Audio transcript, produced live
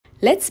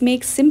Let's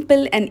make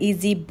simple and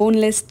easy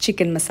boneless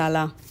chicken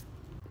masala.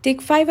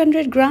 Take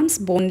 500 grams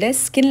boneless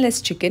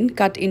skinless chicken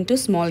cut into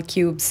small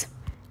cubes.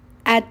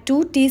 Add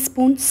 2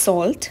 teaspoons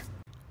salt,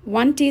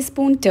 1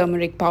 teaspoon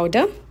turmeric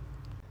powder,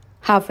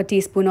 half a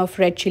teaspoon of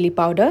red chili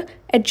powder.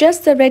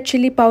 Adjust the red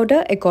chili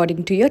powder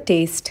according to your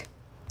taste.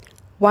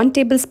 1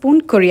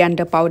 tablespoon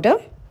coriander powder,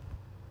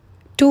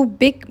 2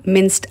 big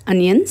minced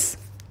onions,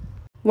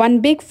 1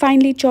 big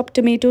finely chopped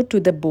tomato to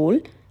the bowl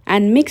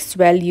and mix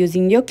well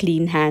using your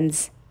clean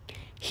hands.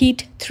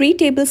 Heat 3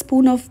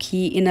 tablespoons of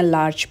ghee in a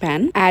large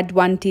pan. Add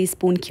 1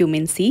 teaspoon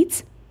cumin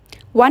seeds,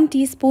 1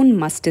 teaspoon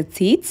mustard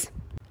seeds.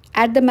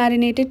 Add the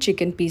marinated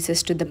chicken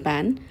pieces to the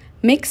pan.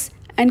 Mix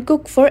and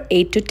cook for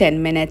 8 to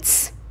 10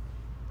 minutes.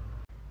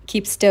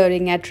 Keep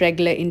stirring at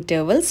regular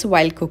intervals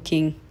while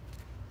cooking.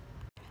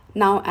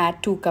 Now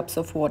add 2 cups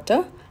of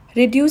water.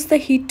 Reduce the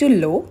heat to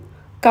low.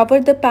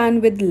 Cover the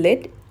pan with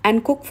lid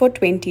and cook for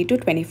 20 to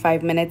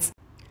 25 minutes.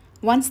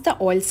 Once the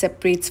oil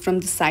separates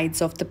from the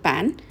sides of the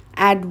pan,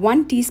 add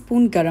 1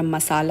 teaspoon garam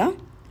masala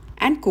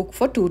and cook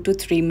for 2 to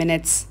 3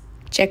 minutes.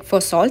 Check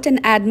for salt and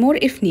add more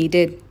if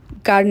needed.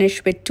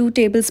 Garnish with 2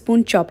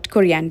 tablespoons chopped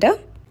coriander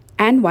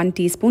and 1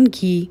 teaspoon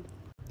ghee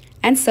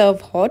and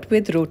serve hot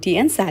with roti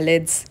and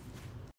salads.